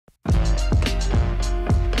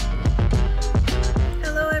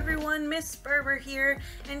everyone, Miss Sperber here,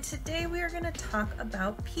 and today we are going to talk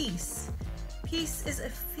about peace. Peace is a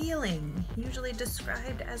feeling, usually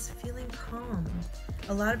described as feeling calm.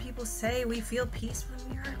 A lot of people say we feel peace when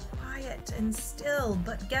we are quiet and still,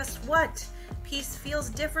 but guess what? Peace feels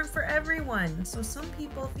different for everyone. So some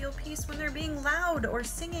people feel peace when they're being loud or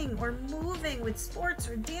singing or moving with sports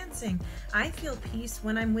or dancing. I feel peace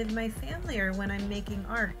when I'm with my family or when I'm making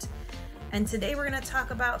art. And today we're going to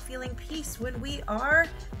talk about feeling peace when we are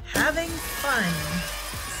having fun.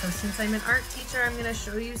 So since I'm an art teacher, I'm going to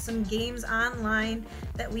show you some games online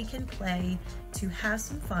that we can play to have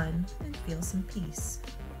some fun and feel some peace.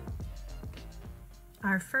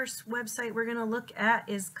 Our first website we're going to look at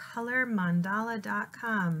is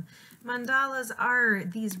colormandala.com. Mandalas are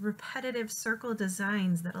these repetitive circle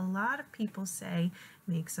designs that a lot of people say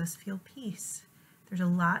makes us feel peace. There's a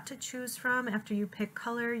lot to choose from. After you pick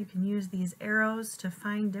color, you can use these arrows to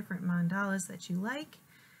find different mandalas that you like.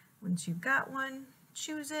 Once you've got one,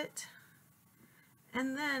 choose it,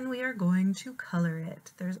 and then we are going to color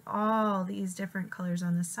it. There's all these different colors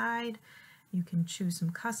on the side. You can choose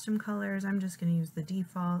some custom colors. I'm just going to use the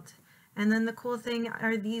default. And then the cool thing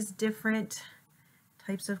are these different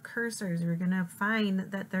types of cursors. You're going to find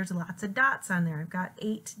that there's lots of dots on there. I've got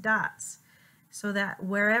 8 dots. So that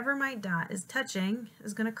wherever my dot is touching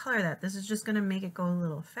is going to color that. This is just going to make it go a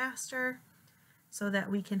little faster so that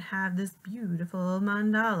we can have this beautiful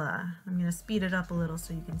mandala. I'm going to speed it up a little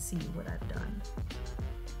so you can see what I've done.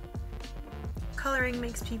 Coloring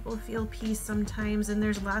makes people feel peace sometimes, and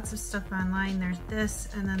there's lots of stuff online. There's this,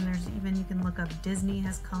 and then there's even, you can look up Disney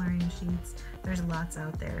has coloring sheets. There's lots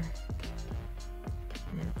out there.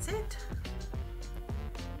 That's it.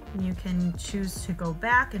 You can choose to go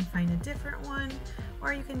back and find a different one,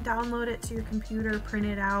 or you can download it to your computer, print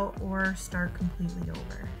it out, or start completely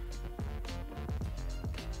over.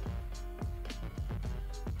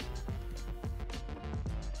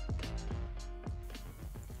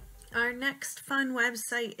 Our next fun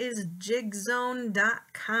website is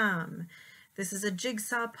jigzone.com. This is a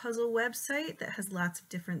jigsaw puzzle website that has lots of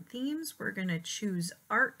different themes. We're going to choose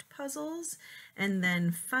art puzzles and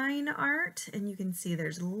then fine art, and you can see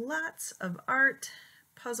there's lots of art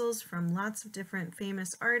puzzles from lots of different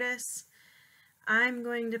famous artists. I'm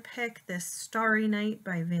going to pick this Starry Night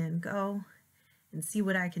by Van Gogh and see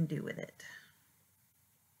what I can do with it.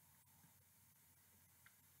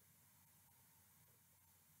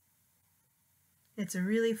 It's a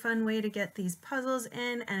really fun way to get these puzzles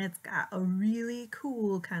in, and it's got a really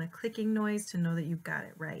cool kind of clicking noise to know that you've got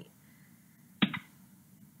it right.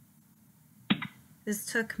 This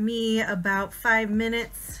took me about 5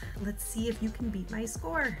 minutes. Let's see if you can beat my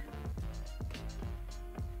score.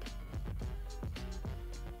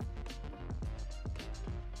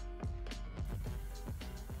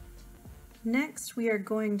 Next, we are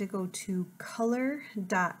going to go to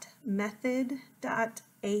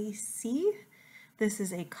color.method.ac. This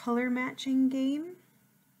is a color matching game.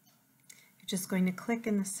 You're just going to click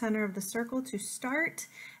in the center of the circle to start,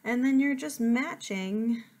 and then you're just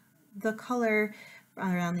matching the color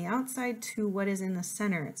around the outside to what is in the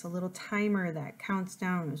center. It's a little timer that counts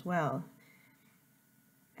down as well.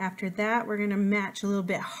 After that, we're going to match a little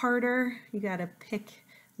bit harder. You got to pick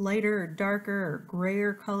lighter or darker or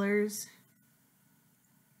grayer colors.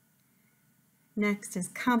 Next is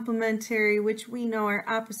complementary, which we know are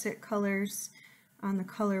opposite colors on the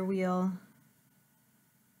color wheel.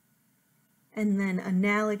 And then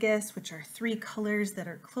analogous, which are 3 colors that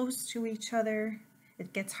are close to each other.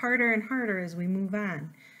 It gets harder and harder as we move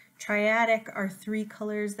on. Triadic are 3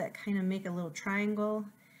 colors that kind of make a little triangle.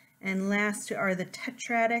 And last are the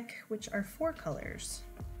tetradic, which are 4 colors.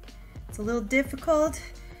 It's a little difficult.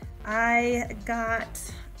 I got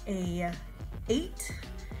a 8.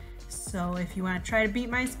 So if you want to try to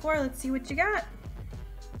beat my score, let's see what you got.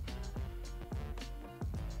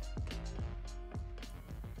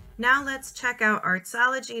 Now let's check out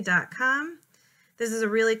artsology.com. This is a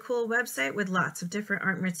really cool website with lots of different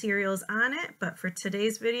art materials on it, but for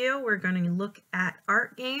today's video, we're going to look at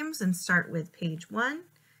art games and start with page 1.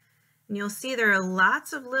 And you'll see there are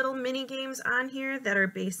lots of little mini games on here that are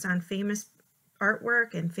based on famous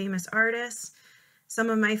artwork and famous artists.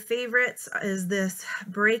 Some of my favorites is this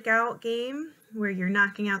breakout game where you're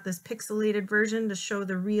knocking out this pixelated version to show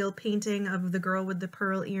the real painting of the girl with the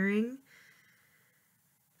pearl earring.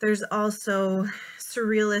 There's also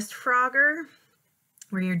Surrealist Frogger,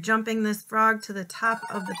 where you're jumping this frog to the top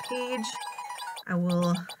of the page. I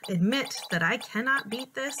will admit that I cannot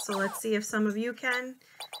beat this, so let's see if some of you can.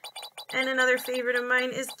 And another favorite of mine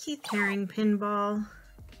is Keith Haring Pinball.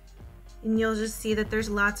 And you'll just see that there's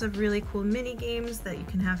lots of really cool mini games that you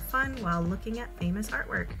can have fun while looking at famous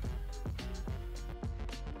artwork.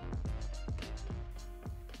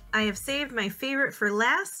 I have saved my favorite for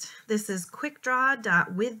last. This is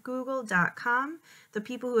quickdraw.withgoogle.com. The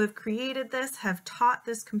people who have created this have taught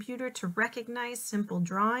this computer to recognize simple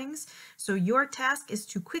drawings. So your task is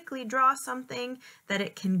to quickly draw something that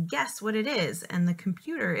it can guess what it is. And the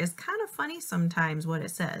computer is kind of funny sometimes what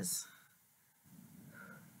it says.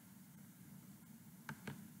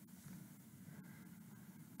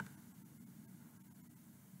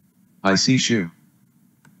 I see shoe,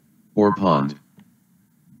 or pond,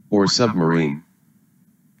 or submarine,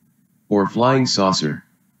 or flying saucer,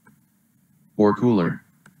 or cooler.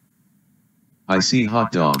 I see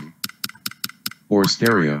hot dog, or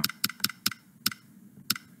stereo.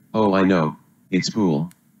 Oh, I know, it's pool.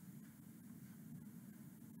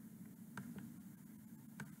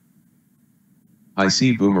 I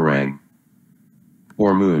see boomerang,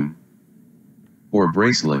 or moon, or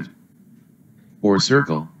bracelet, or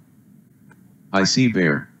circle. I see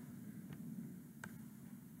bear.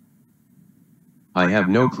 I have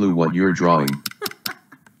no clue what you're drawing.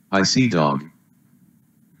 I see dog.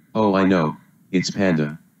 Oh, I know, it's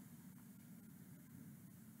panda.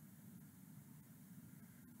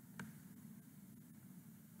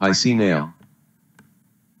 I see nail.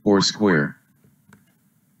 Or square.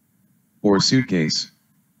 Or suitcase.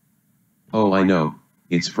 Oh, I know,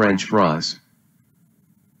 it's French fries.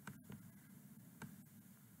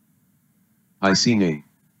 I see knee.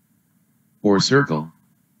 Or circle.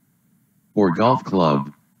 Or golf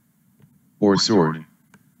club. Or sword.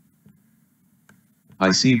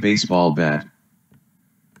 I see baseball bat.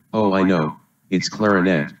 Oh, I know, it's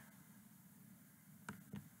clarinet.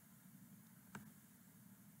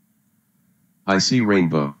 I see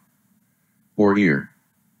rainbow. Or ear.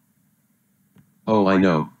 Oh, I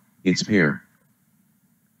know, it's pear.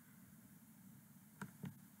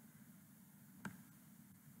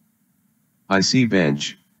 I see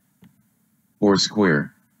bench. Or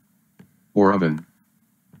square. Or oven.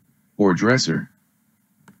 Or dresser.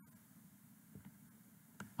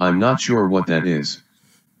 I'm not sure what that is.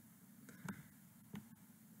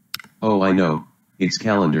 Oh, I know, it's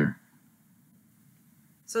calendar.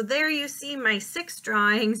 So there you see my 6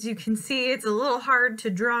 drawings. You can see it's a little hard to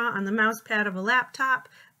draw on the mouse pad of a laptop,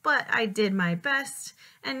 but I did my best.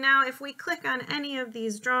 And now if we click on any of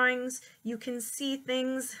these drawings, you can see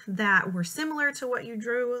things that were similar to what you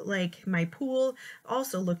drew, like my pool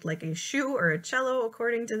also looked like a shoe or a cello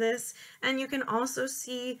according to this. And you can also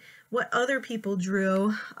see what other people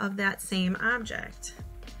drew of that same object.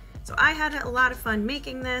 So I had a lot of fun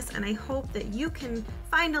making this, and I hope that you can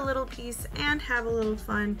find a little piece and have a little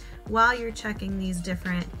fun while you're checking these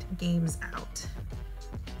different games out.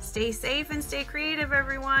 Stay safe and stay creative,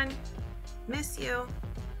 everyone. Miss you.